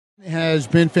Has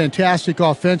been fantastic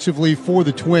offensively for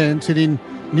the Twins, hitting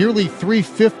nearly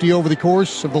 .350 over the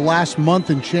course of the last month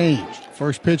and change.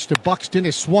 First pitch to Buxton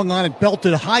is swung on and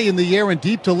belted high in the air and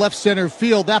deep to left center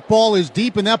field. That ball is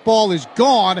deep and that ball is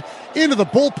gone into the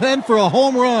bullpen for a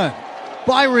home run.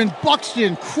 Byron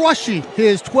Buxton crushing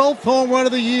his 12th home run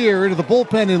of the year into the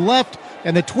bullpen in left,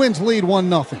 and the Twins lead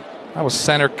 1-0. That was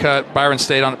center cut. Byron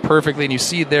stayed on it perfectly, and you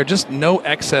see there just no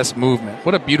excess movement.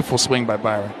 What a beautiful swing by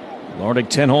Byron. Larnach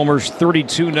 10 homers,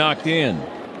 32 knocked in.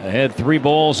 Ahead 3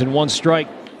 balls and 1 strike.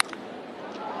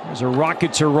 There's a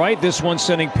rocket to right. This one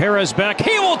sending Perez back.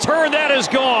 He will turn. That is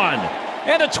gone.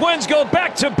 And the Twins go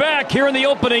back-to-back here in the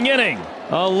opening inning.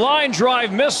 A line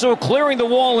drive missile clearing the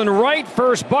wall in right.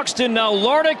 First Buxton, now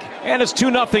Larnach, and it's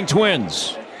 2-0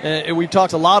 Twins. And we've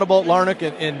talked a lot about Larnach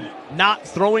and not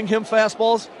throwing him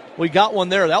fastballs. We got one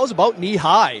there. That was about knee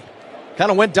high.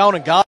 Kind of went down and got